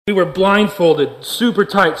We were blindfolded super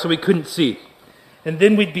tight so we couldn't see. And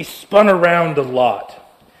then we'd be spun around a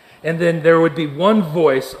lot. And then there would be one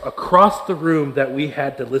voice across the room that we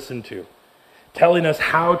had to listen to, telling us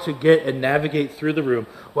how to get and navigate through the room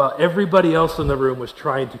while everybody else in the room was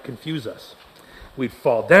trying to confuse us. We'd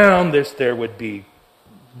fall down, there would be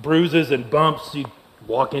bruises and bumps, you'd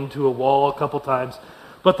walk into a wall a couple times.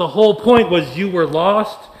 But the whole point was you were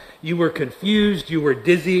lost, you were confused, you were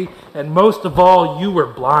dizzy, and most of all, you were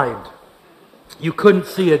blind. You couldn't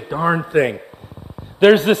see a darn thing.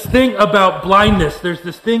 There's this thing about blindness, there's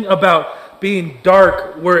this thing about being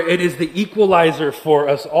dark where it is the equalizer for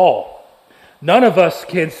us all. None of us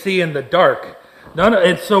can see in the dark.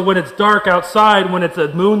 And so when it's dark outside, when it's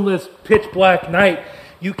a moonless, pitch black night,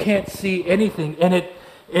 you can't see anything, and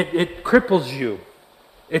it cripples you.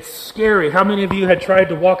 It's scary. How many of you had tried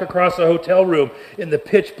to walk across a hotel room in the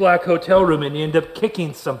pitch black hotel room and you end up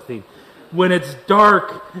kicking something? When it's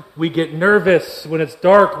dark, we get nervous. When it's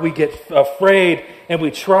dark, we get afraid, and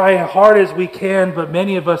we try as hard as we can, but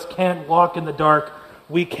many of us can't walk in the dark.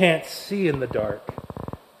 We can't see in the dark.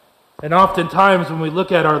 And oftentimes when we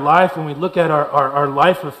look at our life, when we look at our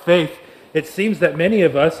life of faith, it seems that many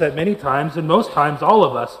of us, at many times, and most times all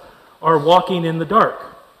of us, are walking in the dark.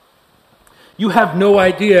 You have no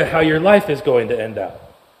idea how your life is going to end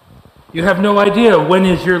up. You have no idea when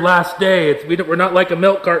is your last day. We're not like a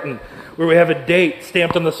milk carton where we have a date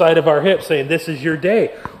stamped on the side of our hip saying this is your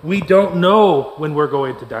day. We don't know when we're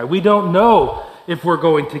going to die. We don't know if we're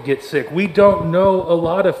going to get sick. We don't know a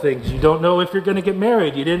lot of things. You don't know if you're going to get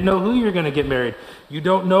married. You didn't know who you're going to get married. You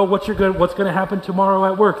don't know what's going to happen tomorrow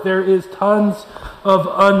at work. There is tons of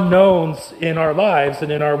unknowns in our lives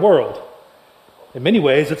and in our world. In many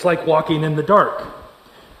ways, it's like walking in the dark.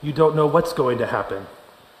 You don't know what's going to happen.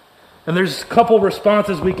 And there's a couple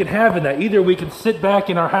responses we can have in that. Either we can sit back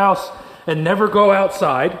in our house and never go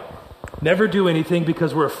outside, never do anything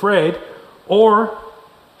because we're afraid, or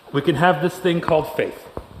we can have this thing called faith.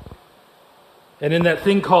 And in that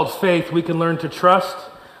thing called faith, we can learn to trust,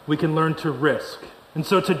 we can learn to risk. And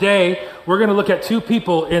so today, we're going to look at two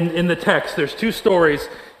people in the text. There's two stories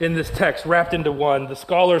in this text wrapped into one. The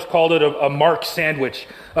scholars called it a Mark sandwich.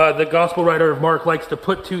 The gospel writer of Mark likes to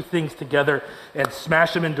put two things together and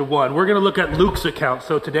smash them into one. We're going to look at Luke's account.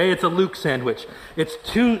 So today it's a Luke sandwich. It's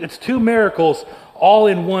two miracles all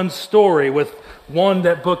in one story with one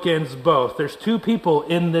that bookends both. There's two people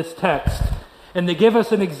in this text, and they give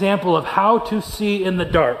us an example of how to see in the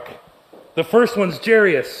dark. The first one's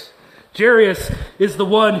Jairus. Jairus is the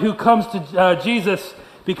one who comes to Jesus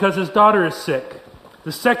because his daughter is sick.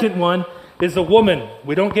 The second one is a woman.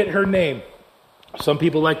 We don't get her name. Some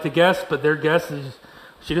people like to guess, but their guess is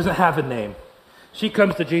she doesn't have a name. She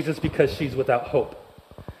comes to Jesus because she's without hope.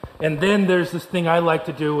 And then there's this thing I like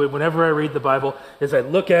to do whenever I read the Bible, is I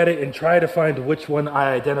look at it and try to find which one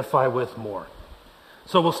I identify with more.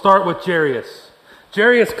 So we'll start with Jairus.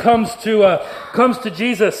 Jairus comes to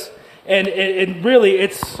Jesus, and really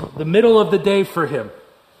it's the middle of the day for him,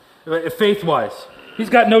 faith-wise. He's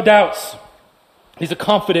got no doubts. He's a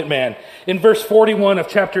confident man. In verse 41 of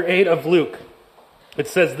chapter 8 of Luke, it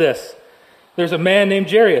says this: there's a man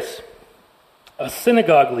named Jairus, a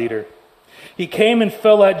synagogue leader. He came and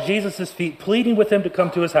fell at Jesus' feet, pleading with him to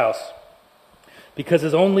come to his house, because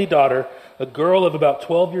his only daughter, a girl of about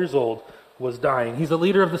 12 years old, was dying. He's a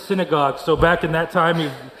leader of the synagogue. So back in that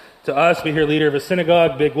time, to us, we hear leader of a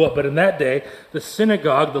synagogue, big whoop. But in that day,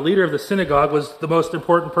 the leader of the synagogue was the most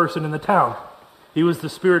important person in the town. He was the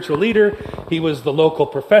spiritual leader. He was the local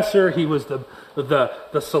professor. He was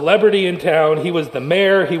the celebrity in town. He was the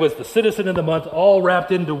mayor. He was the citizen of the month, all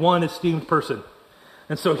wrapped into one esteemed person.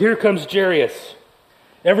 And so here comes Jairus.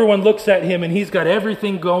 Everyone looks at him, and he's got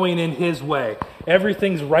everything going in his way.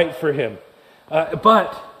 Everything's right for him.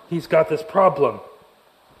 But he's got this problem.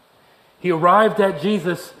 He arrived at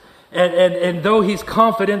Jesus, and though he's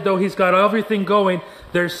confident, though he's got everything going,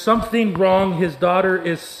 there's something wrong. His daughter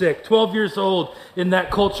is sick. 12 years old in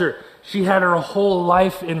that culture. She had her whole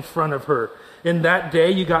life in front of her. In that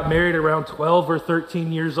day, you got married around 12 or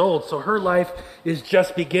 13 years old. So her life is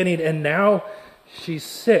just beginning, and now she's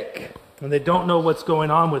sick, and they don't know what's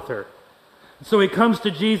going on with her. So he comes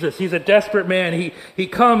to Jesus. He's a desperate man. He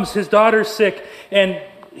comes, his daughter's sick, and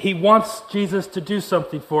he wants Jesus to do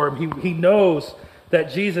something for him. He knows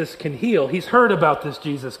that Jesus can heal. He's heard about this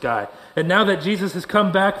Jesus guy. And now that Jesus has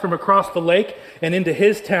come back from across the lake and into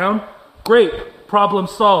his town, great, problem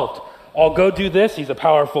solved. I'll go do this. He's a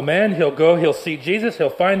powerful man. He'll go, he'll see Jesus, he'll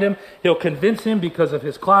find him, he'll convince him because of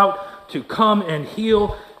his clout to come and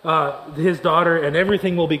heal his daughter, and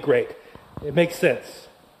everything will be great. It makes sense.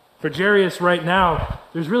 For Jairus right now,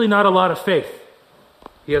 there's really not a lot of faith.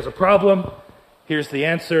 He has a problem. Here's the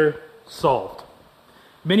answer. Solved.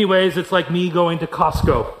 In many ways, it's like me going to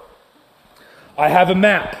Costco. I have a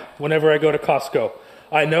map whenever I go to Costco.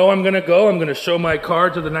 I know I'm going to go. I'm going to show my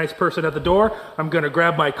card to the nice person at the door. I'm going to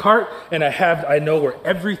grab my cart, and I know where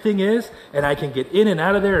everything is, and I can get in and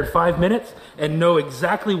out of there in 5 minutes and know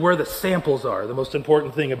exactly where the samples are, the most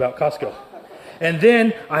important thing about Costco. And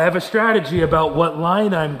then I have a strategy about what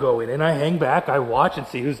line I'm going, and I hang back, I watch and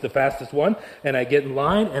see who's the fastest one, and I get in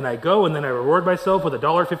line, and I go, and then I reward myself with a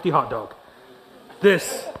 $1.50 hot dog.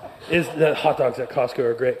 This is the hot dogs at Costco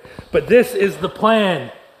are great. But this is the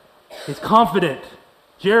plan. He's confident.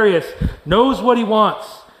 Jairus knows what he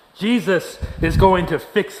wants. Jesus is going to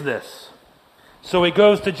fix this. So he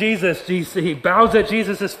goes to Jesus. He bows at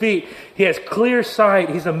Jesus' feet. He has clear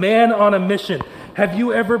sight. He's a man on a mission. Have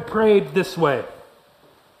you ever prayed this way?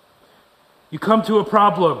 You come to a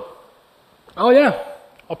problem. Oh yeah,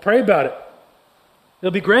 I'll pray about it.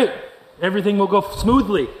 It'll be great. Everything will go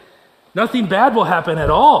smoothly. Nothing bad will happen at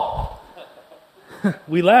all.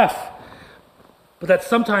 We laugh. But that's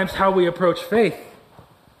sometimes how we approach faith.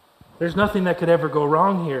 There's nothing that could ever go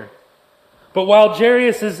wrong here. But while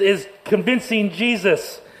Jairus is convincing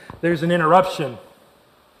Jesus, there's an interruption.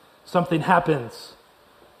 Something happens.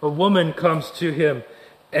 A woman comes to him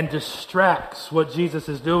and distracts what Jesus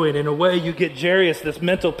is doing. In a way, you get Jairus, this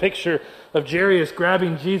mental picture of Jairus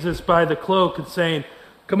grabbing Jesus by the cloak and saying,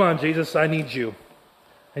 "Come on, Jesus, I need you.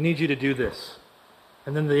 I need you to do this."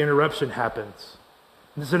 And then the interruption happens.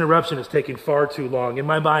 And this interruption is taking far too long. In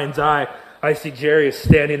my mind's eye, I see Jairus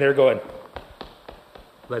standing there going,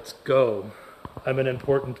 "Let's go. I'm an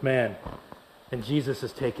important man." And Jesus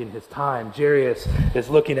is taking his time. Jairus is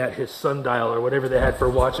looking at his sundial or whatever they had for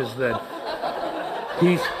watches then.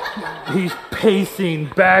 He's pacing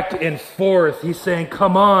back and forth. He's saying,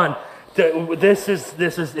 "Come on.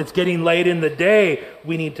 It's getting late in the day.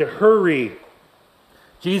 We need to hurry.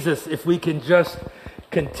 Jesus, if we can just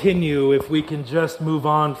continue, if we can just move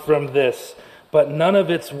on from this." But none of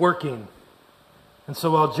it's working. And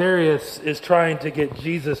so while Jairus is trying to get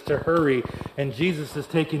Jesus to hurry, and Jesus is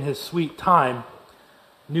taking his sweet time,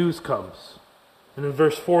 news comes. And in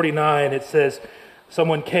verse 49, it says,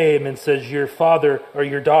 someone came and says, your daughter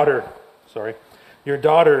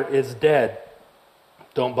is dead.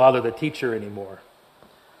 Don't bother the teacher anymore.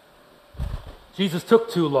 Jesus took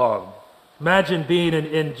too long. Imagine being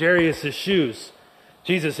in Jairus' shoes.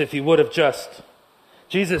 Jesus, if you wouldn't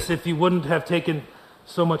have taken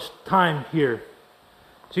so much time here.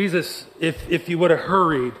 Jesus, if you would have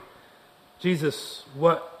hurried. Jesus,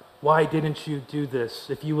 why didn't you do this?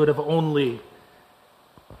 If you would have only.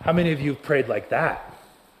 How many of you have prayed like that?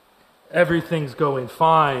 Everything's going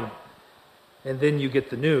fine, and then you get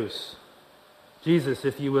the news. Jesus,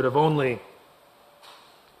 if you would have only.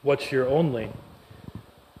 What's your only?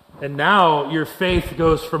 And now your faith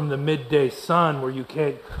goes from the midday sun where you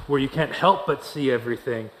can't help but see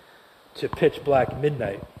everything to pitch black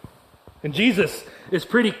midnight. And Jesus is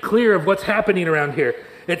pretty clear of what's happening around here.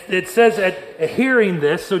 It says at hearing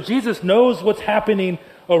this, so Jesus knows what's happening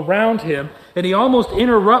around him, and he almost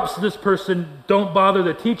interrupts this person, don't bother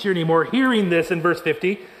the teacher anymore. Hearing this in verse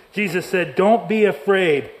 50, Jesus said, "Don't be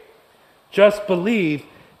afraid, just believe,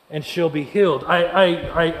 and she'll be healed."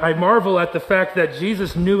 I marvel at the fact that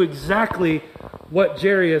Jesus knew exactly what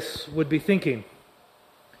Jairus would be thinking.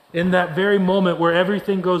 In that very moment where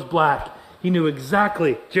everything goes black, he knew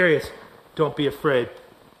exactly, Jairus, don't be afraid.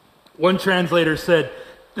 One translator said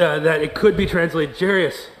that it could be translated,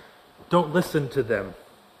 Jairus, don't listen to them.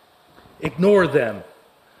 Ignore them.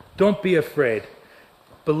 Don't be afraid.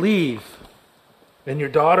 Believe, and your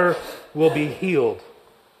daughter will be healed.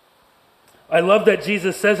 I love that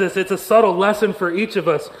Jesus says this. It's a subtle lesson for each of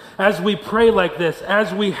us as we pray like this,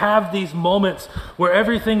 as we have these moments where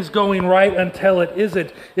everything's going right until it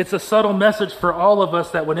isn't. It's a subtle message for all of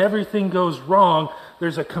us that when everything goes wrong,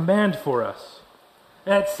 there's a command for us.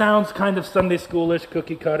 That sounds kind of Sunday schoolish,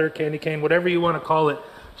 cookie cutter, candy cane, whatever you want to call it.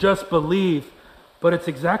 Just believe. But it's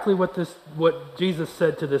exactly what Jesus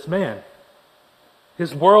said to this man.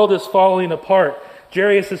 His world is falling apart.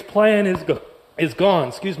 Jairus' plan is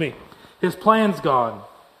gone. His plan's gone.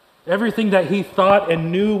 Everything that he thought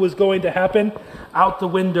and knew was going to happen, out the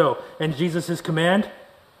window. And Jesus' command,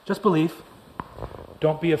 just believe.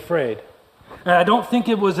 Don't be afraid. And I don't think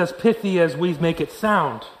it was as pithy as we make it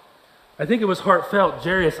sound. I think it was heartfelt.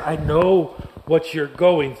 Jairus, I know what you're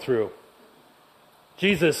going through.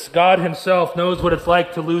 Jesus, God himself, knows what it's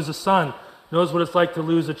like to lose a son, knows what it's like to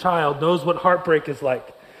lose a child, knows what heartbreak is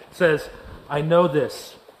like. Says, I know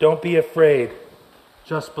this. Don't be afraid.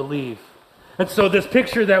 Just believe. And so this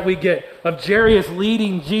picture that we get of Jairus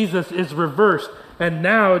leading Jesus is reversed. And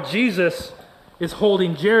now Jesus is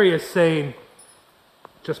holding Jairus, saying,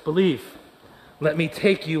 just believe. Let me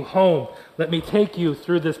take you home. Let me take you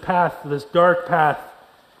through this path, this dark path,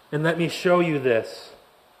 and let me show you this.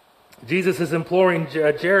 Jesus is imploring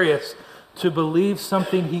Jairus to believe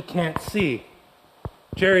something he can't see.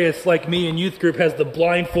 Jairus, like me in youth group, has the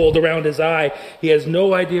blindfold around his eye. He has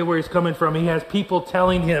no idea where he's coming from. He has people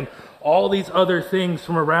telling him all these other things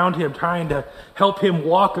from around him, trying to help him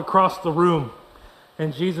walk across the room.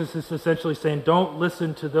 And Jesus is essentially saying, don't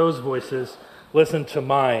listen to those voices, listen to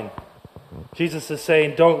mine. Jesus is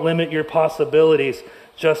saying, don't limit your possibilities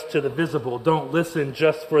just to the visible. Don't listen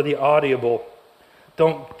just for the audible.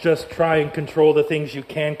 Don't just try and control the things you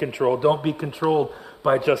can control. Don't be controlled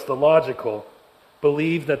by just the logical.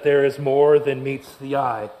 Believe that there is more than meets the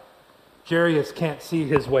eye. Jairus can't see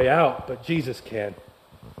his way out, but Jesus can.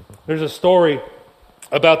 There's a story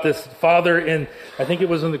about this father in, I think it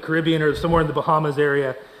was in the Caribbean or somewhere in the Bahamas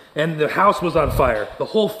area, and the house was on fire. The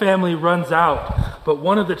whole family runs out, but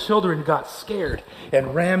one of the children got scared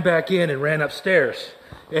and ran back in and ran upstairs.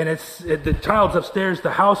 And the child's upstairs,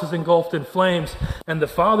 the house is engulfed in flames, and the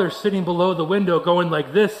father's sitting below the window going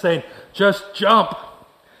like this, saying, just jump.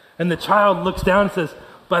 And the child looks down and says,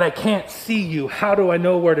 but I can't see you. How do I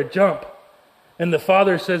know where to jump? And the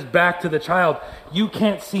father says back to the child, you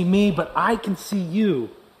can't see me, but I can see you,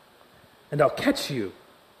 and I'll catch you.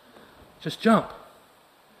 Just jump.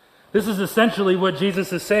 This is essentially what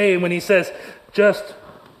Jesus is saying when he says, just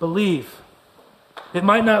believe. It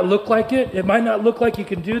might not look like it. It might not look like you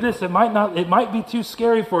can do this. It might be too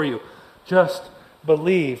scary for you. Just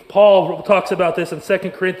believe. Paul talks about this in 2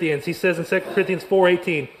 Corinthians. He says in 2 Corinthians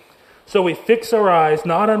 4:18, so we fix our eyes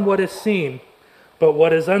not on what is seen, but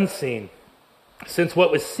what is unseen. Since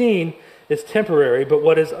what was seen is temporary, but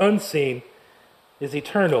what is unseen is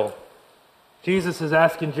eternal. Jesus is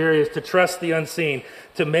asking Jairus to trust the unseen,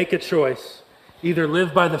 to make a choice, either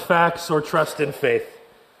live by the facts or trust in faith.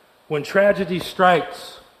 When tragedy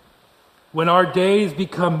strikes, when our days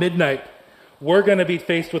become midnight, we're going to be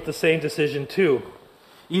faced with the same decision too.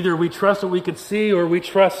 Either we trust what we can see or we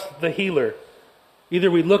trust the healer. Either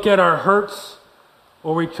we look at our hurts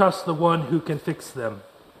or we trust the one who can fix them.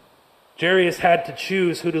 Jairus had to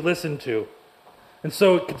choose who to listen to. And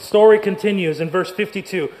so the story continues in verse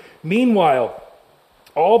 52. Meanwhile,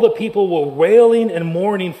 all the people were wailing and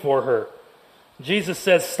mourning for her. Jesus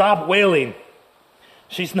says, stop wailing.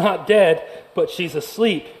 She's not dead, but she's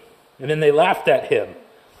asleep. And then they laughed at him,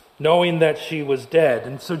 knowing that she was dead.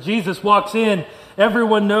 And so Jesus walks in.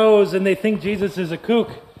 Everyone knows, and they think Jesus is a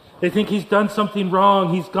kook. They think he's done something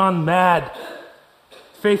wrong. He's gone mad.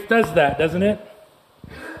 Faith does that, doesn't it?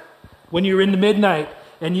 When you're in the midnight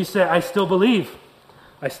and you say, I still believe.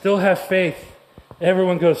 I still have faith.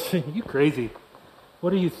 Everyone goes, you crazy.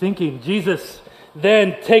 What are you thinking? Jesus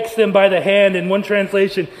then takes them by the hand. In one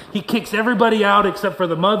translation, he kicks everybody out except for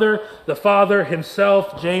the mother, the father,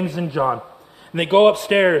 himself, James, and John. And they go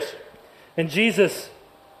upstairs. And Jesus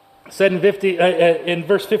said in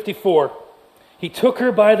verse 54, he took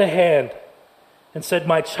her by the hand and said,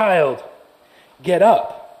 my child, get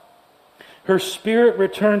up. Her spirit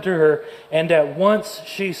returned to her, and at once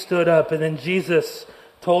she stood up. And then Jesus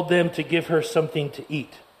told them to give her something to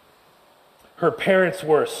eat. Her parents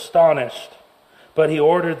were astonished, but he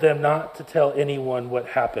ordered them not to tell anyone what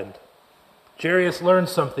happened. Jairus learned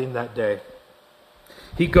something that day.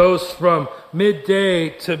 He goes from midday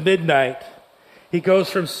to midnight. He goes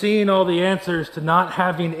from seeing all the answers to not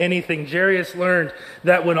having anything. Jairus learned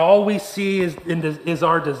that when all we see is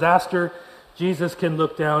our disaster, Jesus can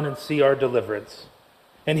look down and see our deliverance.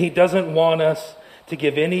 And he doesn't want us to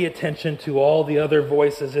give any attention to all the other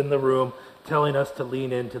voices in the room telling us to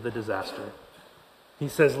lean into the disaster. He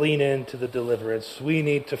says lean into the deliverance. We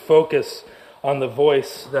need to focus on the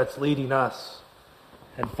voice that's leading us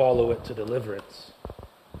and follow it to deliverance.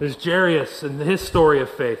 There's Jairus and his story of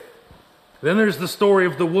faith. Then there's the story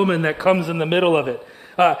of the woman that comes in the middle of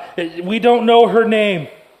it. We don't know her name,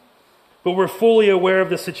 but we're fully aware of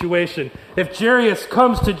the situation. If Jairus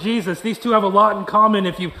comes to Jesus, these two have a lot in common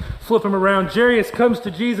if you flip them around. Jairus comes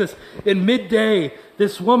to Jesus in midday.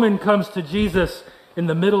 This woman comes to Jesus in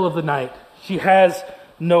the middle of the night. She has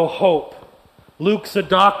no hope. Luke's a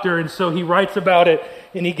doctor, and so he writes about it,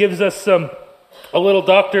 and he gives us a little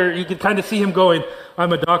doctor. You can kind of see him going,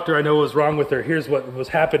 I'm a doctor, I know what was wrong with her. Here's what was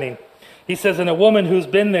happening. He says, and a woman who's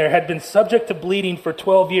been there had been subject to bleeding for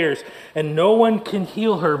 12 years, and no one can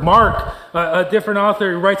heal her. Mark, a different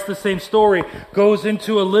author who writes the same story, goes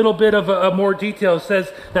into a little bit of a more detail.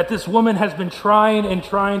 Says that this woman has been trying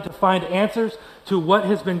to find answers to what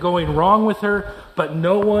has been going wrong with her, but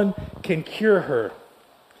no one can cure her.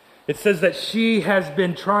 It says that she has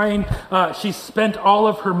been she spent all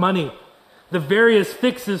of her money. The various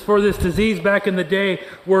fixes for this disease back in the day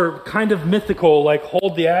were kind of mythical, like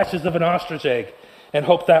hold the ashes of an ostrich egg and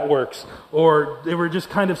hope that works. Or they were just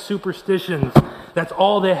kind of superstitions. That's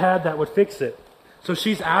all they had that would fix it. So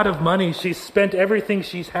she's out of money. She's spent everything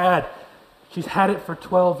she's had. She's had it for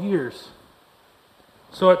 12 years.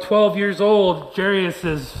 So at 12 years old,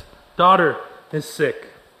 Jairus' daughter is sick.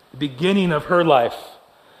 The beginning of her life.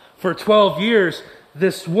 For 12 years,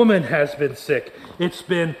 this woman has been sick. It's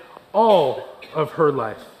been all of her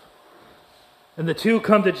life. And the two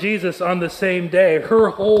come to Jesus on the same day. Her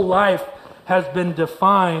whole life has been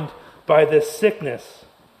defined by this sickness.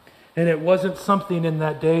 And it wasn't something in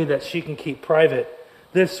that day that she can keep private.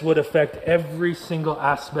 This would affect every single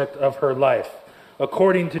aspect of her life.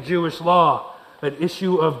 According to Jewish law, an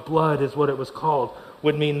issue of blood is what it was called,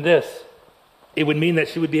 would mean this. It would mean that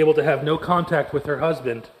she would be able to have no contact with her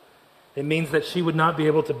husband. It means that she would not be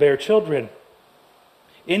able to bear children.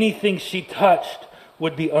 Anything she touched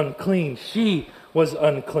would be unclean. She was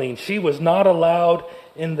unclean. She was not allowed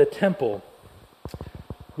in the temple.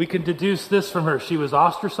 We can deduce this from her. She was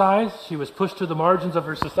ostracized. She was pushed to the margins of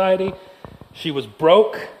her society. She was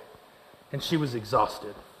broke. And she was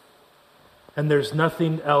exhausted. And there's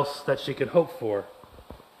nothing else that she could hope for.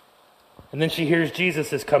 And then she hears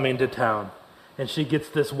Jesus is coming to town. And she gets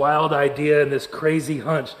this wild idea and this crazy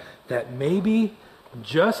hunch that maybe,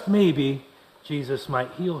 just maybe, Jesus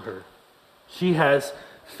might heal her. She has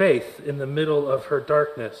faith in the middle of her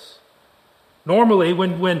darkness. Normally,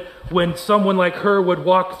 when someone like her would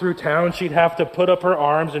walk through town, she'd have to put up her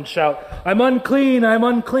arms and shout, I'm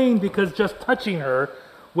unclean, because just touching her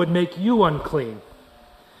would make you unclean.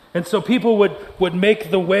 And so people would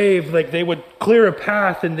make the wave, like they would clear a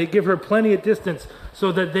path and they give her plenty of distance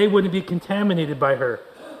so that they wouldn't be contaminated by her.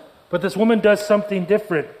 But this woman does something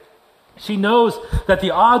different. She knows that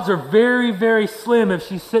the odds are very, very slim if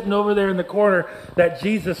she's sitting over there in the corner that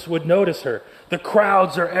Jesus would notice her. The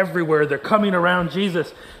crowds are everywhere. They're coming around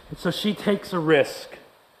Jesus. And so she takes a risk.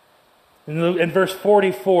 In verse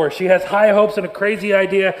 44, she has high hopes and a crazy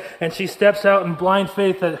idea, and she steps out in blind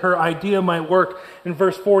faith that her idea might work. In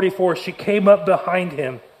verse 44, she came up behind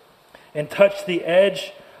him and touched the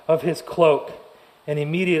edge of his cloak, and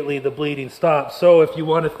immediately the bleeding stopped. So if you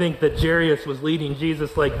want to think that Jairus was leading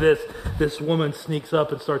Jesus like this woman sneaks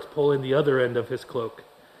up and starts pulling the other end of his cloak,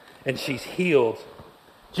 and she's healed.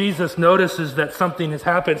 Jesus notices that something has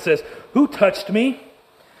happened, says, who touched me?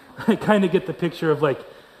 I kind of get the picture of like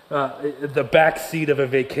the back seat of a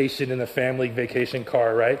vacation in a family vacation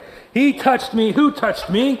car, right? He touched me. Who touched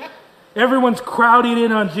me? Everyone's crowding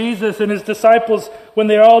in on Jesus, and his disciples, when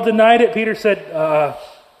they all denied it, Peter said,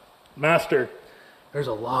 Master, there's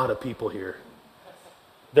a lot of people here.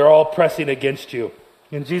 They're all pressing against you.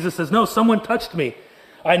 And Jesus says, no, someone touched me.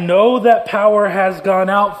 I know that power has gone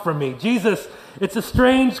out from me. Jesus, it's a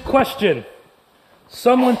strange question.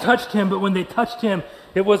 Someone touched him, but when they touched him,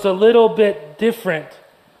 it was a little bit different.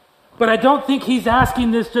 But I don't think he's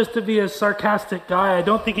asking this just to be a sarcastic guy. I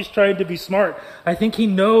don't think he's trying to be smart. I think he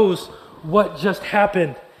knows what just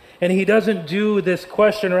happened. And he doesn't do this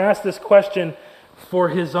question or ask this question for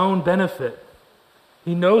his own benefit.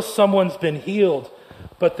 He knows someone's been healed,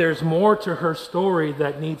 but there's more to her story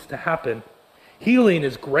that needs to happen. Healing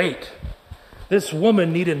is great. This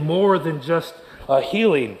woman needed more than just a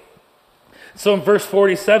healing. So in verse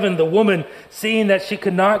 47, the woman, seeing that she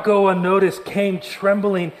could not go unnoticed, came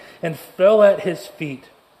trembling and fell at his feet.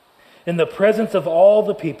 In the presence of all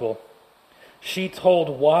the people, she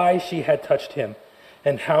told why she had touched him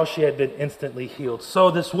and how she had been instantly healed. So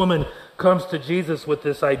this woman comes to Jesus with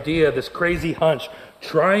this idea, this crazy hunch,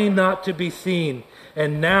 trying not to be seen.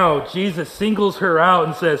 And now Jesus singles her out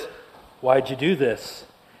and says, why'd you do this?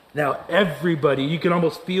 Now everybody, you can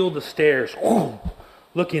almost feel the stares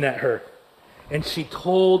looking at her. And she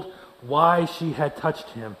told why she had touched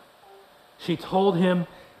him. She told him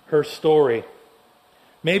her story.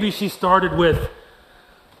 Maybe she started with,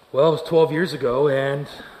 well, it was 12 years ago and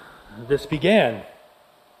this began.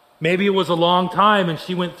 Maybe it was a long time and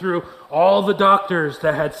she went through all the doctors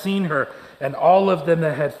that had seen her and all of them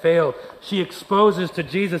that had failed. She exposes to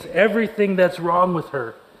Jesus everything that's wrong with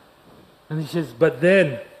her. And she says, but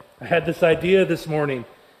then I had this idea this morning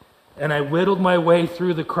and I whittled my way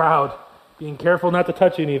through the crowd, being careful not to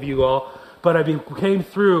touch any of you all, but I came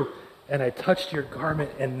through and I touched your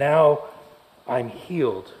garment and now I'm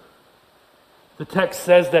healed. The text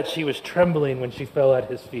says that she was trembling when she fell at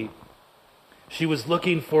his feet. She was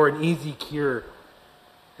looking for an easy cure,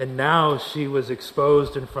 and now she was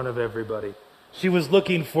exposed in front of everybody. She was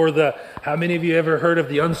looking for how many of you ever heard of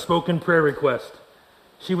the unspoken prayer request?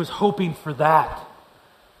 She was hoping for that.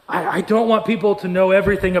 I don't want people to know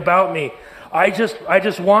everything about me. I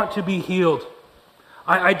just want to be healed.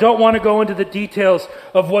 I don't want to go into the details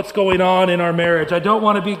of what's going on in our marriage. I don't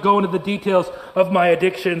want to go into the details of my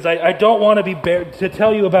addictions. I don't want to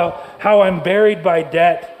tell you about how I'm buried by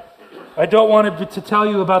debt. I don't want to tell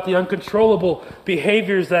you about the uncontrollable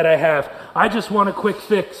behaviors that I have. I just want a quick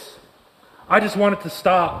fix. I just want it to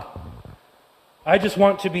stop. I just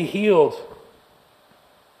want to be healed.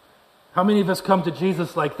 How many of us come to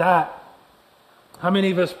Jesus like that? How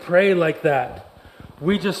many of us pray like that?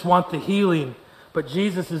 We just want the healing, but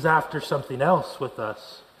Jesus is after something else with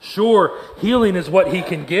us. Sure, healing is what he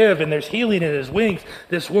can give, and there's healing in his wings.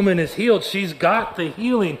 This woman is healed. She's got the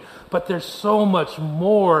healing, but there's so much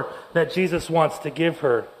more that Jesus wants to give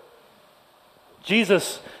her.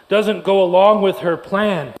 Jesus doesn't go along with her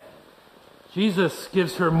plan. Jesus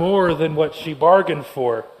gives her more than what she bargained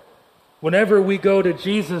for. Whenever we go to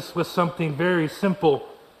Jesus with something very simple,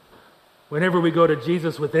 whenever we go to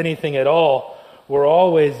Jesus with anything at all, we're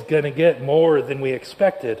always going to get more than we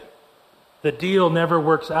expected. The deal never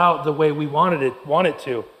works out the way we want it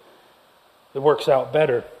to. It works out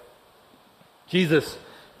better. Jesus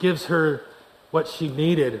gives her what she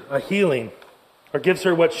needed, a healing, or gives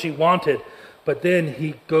her what she wanted, but then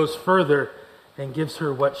he goes further and gives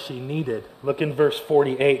her what she needed. Look in verse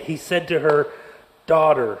 48. He said to her,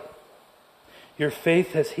 "Daughter, your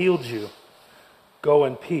faith has healed you. Go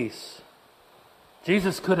in peace."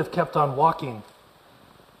 Jesus could have kept on walking.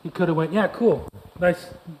 He could have went, "Yeah, cool.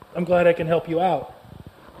 Nice. I'm glad I can help you out."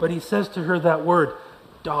 But he says to her that word,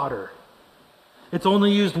 "daughter." It's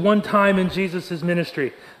only used one time in Jesus'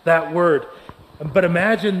 ministry, that word. But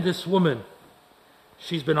imagine this woman.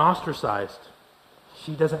 She's been ostracized.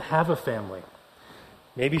 She doesn't have a family.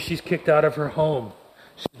 Maybe she's kicked out of her home.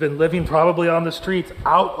 She's been living probably on the streets,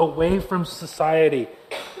 out away from society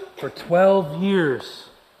for 12 years.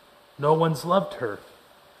 No one's loved her.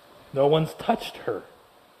 No one's touched her.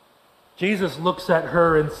 Jesus looks at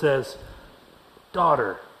her and says,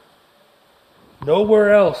 "Daughter."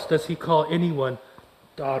 Nowhere else does he call anyone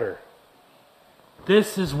daughter.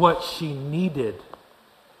 This is what she needed.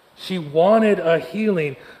 She wanted a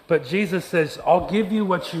healing, but Jesus says, "I'll give you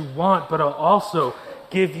what you want, but I'll also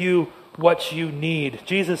give you what you need."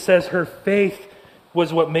 Jesus says her faith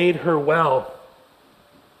was what made her well,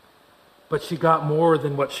 but she got more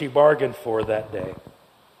than what she bargained for that day.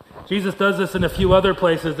 Jesus does this in a few other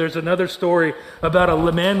places. There's another story about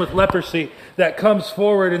a man with leprosy that comes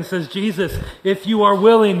forward and says, "Jesus, if you are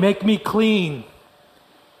willing, make me clean."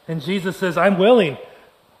 And Jesus says, "I'm willing,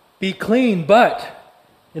 be clean." But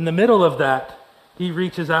in the middle of that, he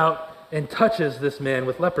reaches out and touches this man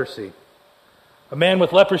with leprosy. A man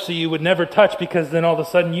with leprosy you would never touch, because then all of a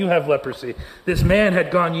sudden you have leprosy. This man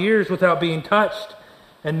had gone years without being touched,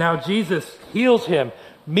 and now Jesus heals him,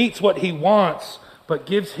 meets what he wants, but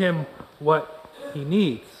gives him what he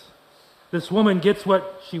needs. This woman gets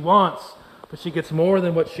what she wants, but she gets more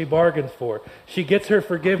than what she bargained for. She gets her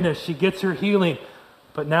forgiveness, she gets her healing,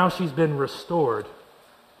 but now she's been restored.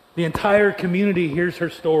 The entire community hears her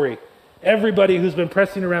story. Everybody who's been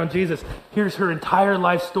pressing around Jesus hears her entire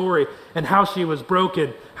life story and how she was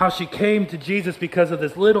broken, how she came to Jesus because of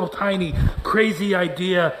this little tiny crazy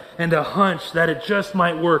idea and a hunch that it just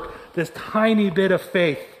might work, this tiny bit of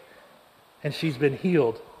faith, and she's been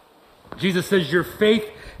healed. Jesus says, "Your faith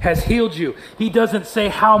has healed you." He doesn't say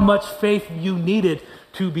how much faith you needed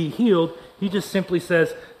to be healed. He just simply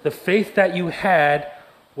says, the faith that you had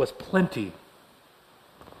was plenty,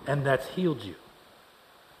 and that's healed you.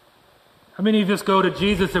 How many of us go to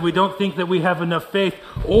Jesus and we don't think that we have enough faith,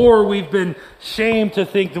 or we've been shamed to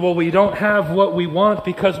think that, well, we don't have what we want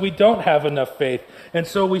because we don't have enough faith. And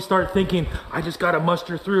so we start thinking, I just got to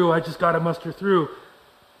muster through.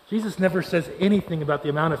 Jesus never says anything about the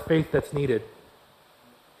amount of faith that's needed.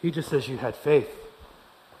 He just says you had faith.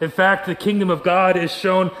 In fact, the kingdom of God is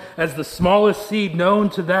shown as the smallest seed known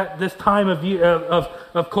to this time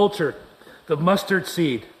of culture, the mustard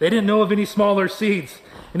seed. They didn't know of any smaller seeds.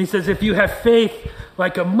 And he says, if you have faith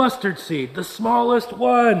like a mustard seed, the smallest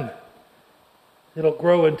one, it'll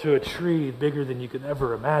grow into a tree bigger than you could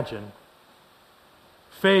ever imagine.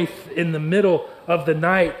 Faith in the middle of the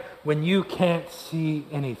night when you can't see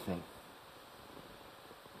anything.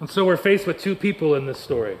 And so we're faced with two people in this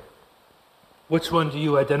story. Which one do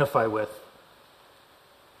you identify with?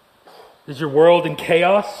 Is your world in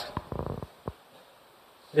chaos?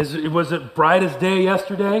 Was it bright as day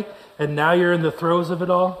yesterday, and now you're in the throes of it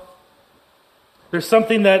all? There's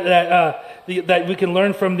something that we can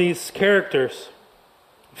learn from these characters.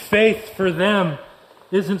 Faith for them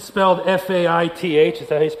isn't spelled F-A-I-T-H. Is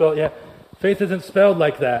that how you spell it? Yeah. Faith isn't spelled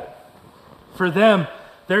like that. For them,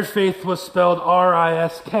 their faith was spelled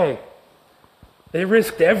R-I-S-K. They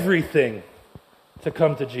risked everything to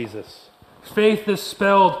come to Jesus. Faith is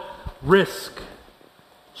spelled risk.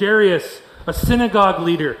 Jairus, a synagogue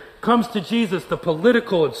leader, comes to Jesus. The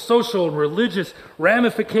political and social and religious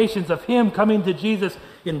ramifications of him coming to Jesus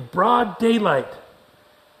in broad daylight.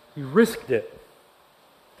 He risked it.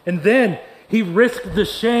 And then he risked the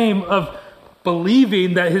shame of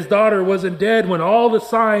believing that his daughter wasn't dead when all the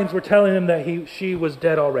signs were telling him that she was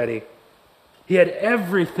dead already. He had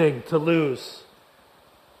everything to lose.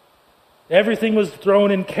 Everything was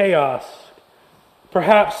thrown in chaos.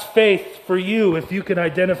 Perhaps faith for you, if you can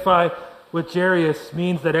identify with Jairus,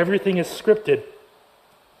 means that everything is scripted.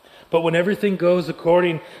 But when everything goes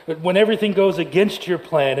against your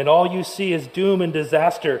plan and all you see is doom and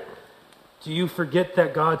disaster, do you forget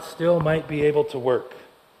that God still might be able to work?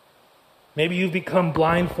 Maybe you've become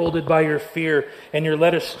blindfolded by your fear and you're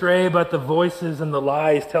led astray by the voices and the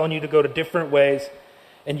lies telling you to go to different ways,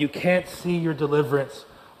 and you can't see your deliverance.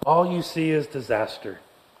 All you see is disaster.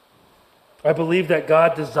 I believe that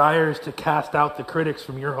God desires to cast out the critics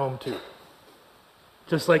from your home too.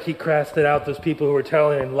 Just like he casted out those people who were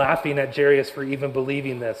telling and laughing at Jairus for even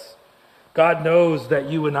believing this. God knows that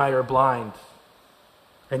you and I are blind,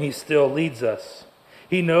 and he still leads us.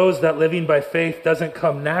 He knows that living by faith doesn't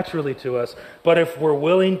come naturally to us, but if we're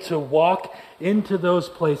willing to walk into those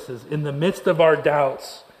places in the midst of our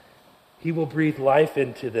doubts, he will breathe life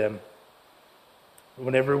into them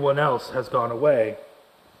when everyone else has gone away.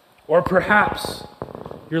 Or perhaps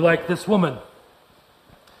you're like this woman.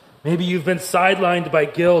 Maybe you've been sidelined by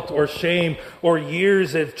guilt or shame or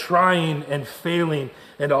years of trying and failing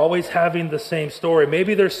and always having the same story.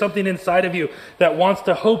 Maybe there's something inside of you that wants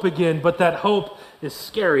to hope again, but that hope is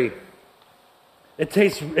scary. It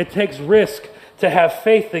takes risk to have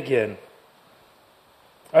faith again.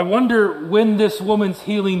 I wonder when this woman's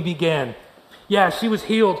healing began. Yeah, she was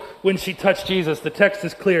healed when she touched Jesus. The text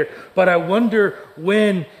is clear. But I wonder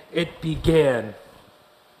when it began.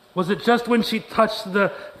 Was it just when she touched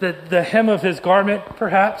the hem of his garment,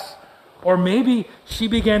 perhaps? Or maybe she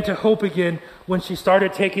began to hope again when she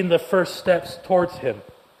started taking the first steps towards him.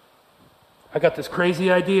 I got this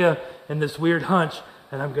crazy idea and this weird hunch,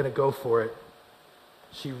 and I'm going to go for it.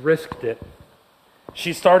 She risked it.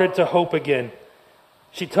 She started to hope again.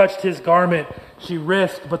 She touched his garment. She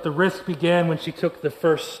risked, but the risk began when she took the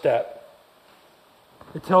first step.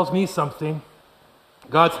 It tells me something.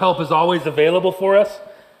 God's help is always available for us,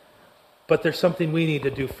 but there's something we need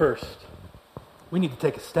to do first. We need to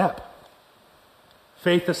take a step.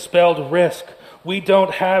 Faith is spelled risk. We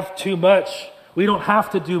don't have too much. We don't have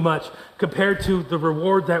to do much compared to the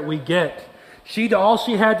reward that we get. All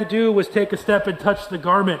she had to do was take a step and touch the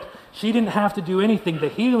garment. She didn't have to do anything. The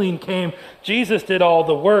healing came. Jesus did all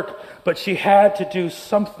the work, but she had to do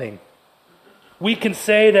something. We can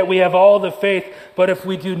say that we have all the faith, but if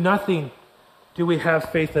we do nothing, do we have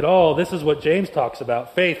faith at all? This is what James talks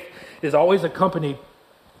about. Faith is always accompanied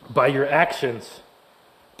by your actions.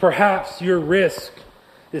 Perhaps your risk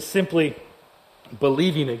is simply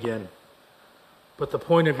believing again. But the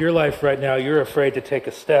point of your life right now, you're afraid to take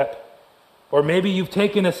a step. Or maybe you've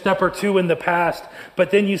taken a step or two in the past,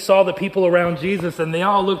 but then you saw the people around Jesus and they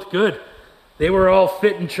all looked good. They were all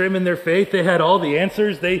fit and trim in their faith. They had all the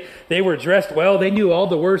answers. They were dressed well. They knew all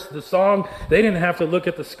the words of the song. They didn't have to look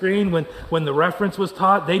at the screen when the reference was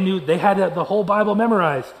taught. They knew they had the whole Bible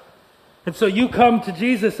memorized. And so you come to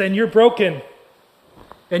Jesus and you're broken.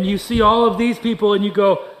 And you see all of these people and you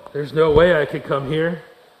go, there's no way I could come here.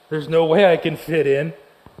 There's no way I can fit in.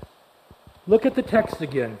 Look at the text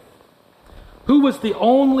again. Who was the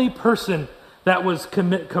only person that was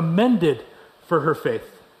commended for her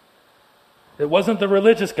faith? It wasn't the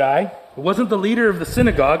religious guy. It wasn't the leader of the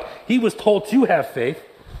synagogue. He was told to have faith.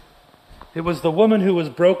 It was the woman who was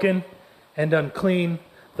broken and unclean,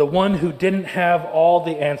 the one who didn't have all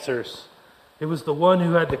the answers. It was the one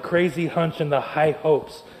who had the crazy hunch and the high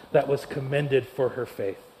hopes that was commended for her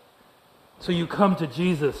faith. So you come to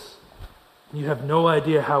Jesus, and you have no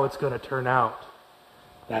idea how it's going to turn out.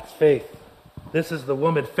 That's faith. This is the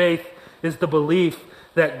woman. Faith is the belief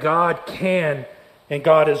that God can and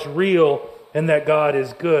God is real and that God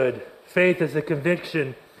is good. Faith is a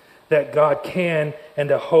conviction that God can and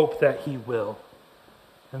a hope that he will.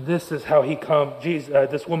 And this is how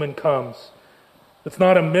this woman comes. It's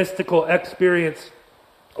not a mystical experience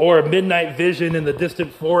or a midnight vision in the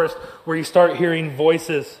distant forest where you start hearing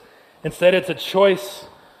voices. Instead, it's a choice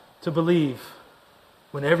to believe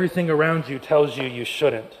when everything around you tells you you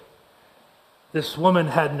shouldn't. This woman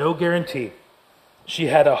had no guarantee. She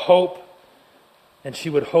had a hope and she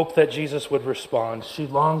would hope that Jesus would respond. She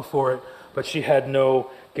longed for it, but she had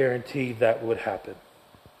no guarantee that would happen.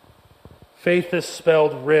 Faith is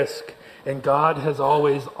spelled risk, and God has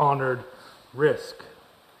always honored risk.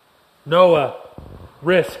 Noah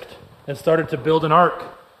risked and started to build an ark.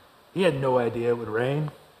 He had no idea it would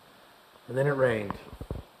rain, and then it rained.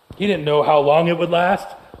 He didn't know how long it would last,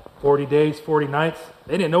 40 days, 40 nights.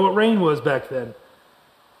 They didn't know what rain was back then.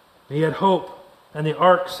 He had hope, and the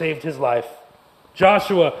ark saved his life.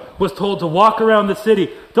 Joshua was told to walk around the city.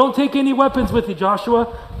 Don't take any weapons with you,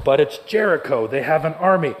 Joshua. But it's Jericho. They have an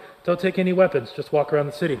army. Don't take any weapons. Just walk around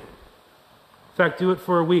the city. In fact, do it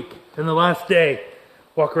for a week. And the last day,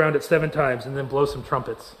 walk around it 7 times and then blow some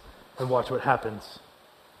trumpets and watch what happens.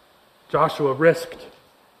 Joshua risked.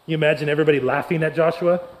 You imagine everybody laughing at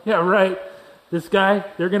Joshua? Yeah, right. This guy,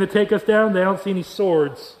 they're going to take us down. They don't see any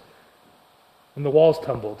swords. And the walls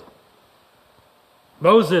tumbled.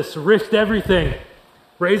 Moses risked everything,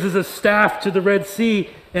 raises a staff to the Red Sea,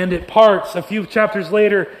 and it parts. A few chapters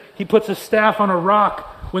later, he puts a staff on a rock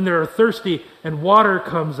when they're thirsty, and water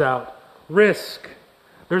comes out. Risk.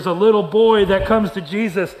 There's a little boy that comes to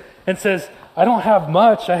Jesus and says, I don't have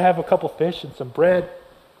much. I have a couple fish and some bread.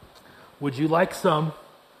 Would you like some?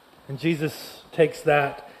 And Jesus takes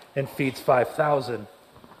that and feeds 5,000.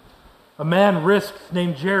 A man risked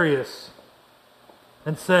named Jairus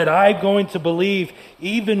and said, I'm going to believe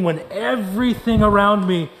even when everything around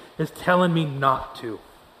me is telling me not to.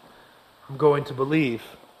 I'm going to believe.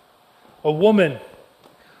 A woman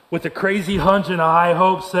with a crazy hunch and a high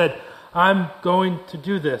hope said, I'm going to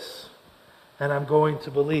do this, and I'm going to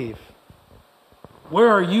believe. Where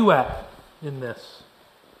are you at in this?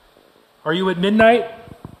 Are you at midnight?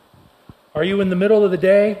 Are you in the middle of the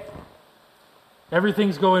day?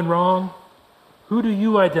 Everything's going wrong. Who do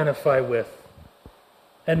you identify with?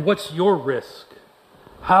 And what's your risk?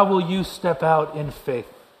 How will you step out in faith?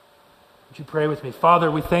 Would you pray with me?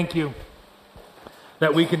 Father, we thank you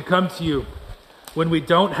that we can come to you when we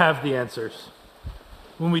don't have the answers,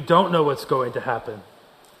 when we don't know what's going to happen,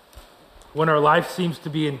 when our life seems to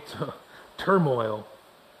be in turmoil.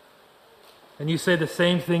 And you say the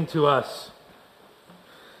same thing to us.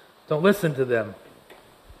 Don't listen to them.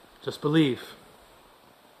 Just believe.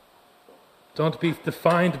 Don't be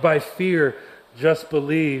defined by fear. Just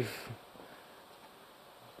believe.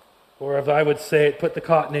 Or if I would say it, put the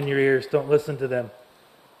cotton in your ears. Don't listen to them.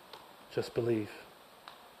 Just believe.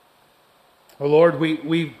 Oh Lord,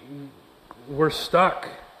 we're stuck.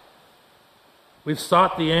 We've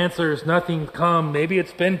sought the answers. Nothing's come. Maybe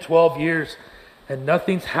it's been 12 years and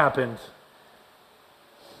nothing's happened.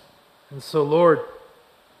 And so Lord,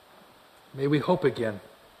 may we hope again.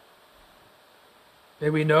 May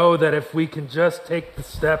we know that if we can just take the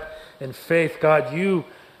step in faith, God, you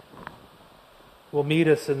will meet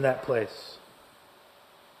us in that place.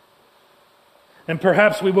 And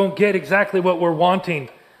perhaps we won't get exactly what we're wanting,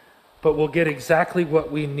 but we'll get exactly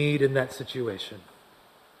what we need in that situation.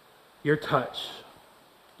 Your touch,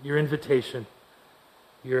 your invitation,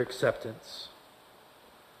 your acceptance.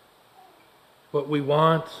 What we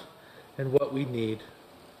want and what we need.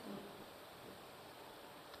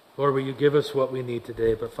 Lord, will you give us what we need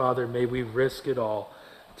today? But Father, may we risk it all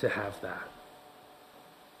to have that.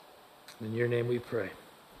 In your name we pray.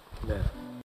 Amen.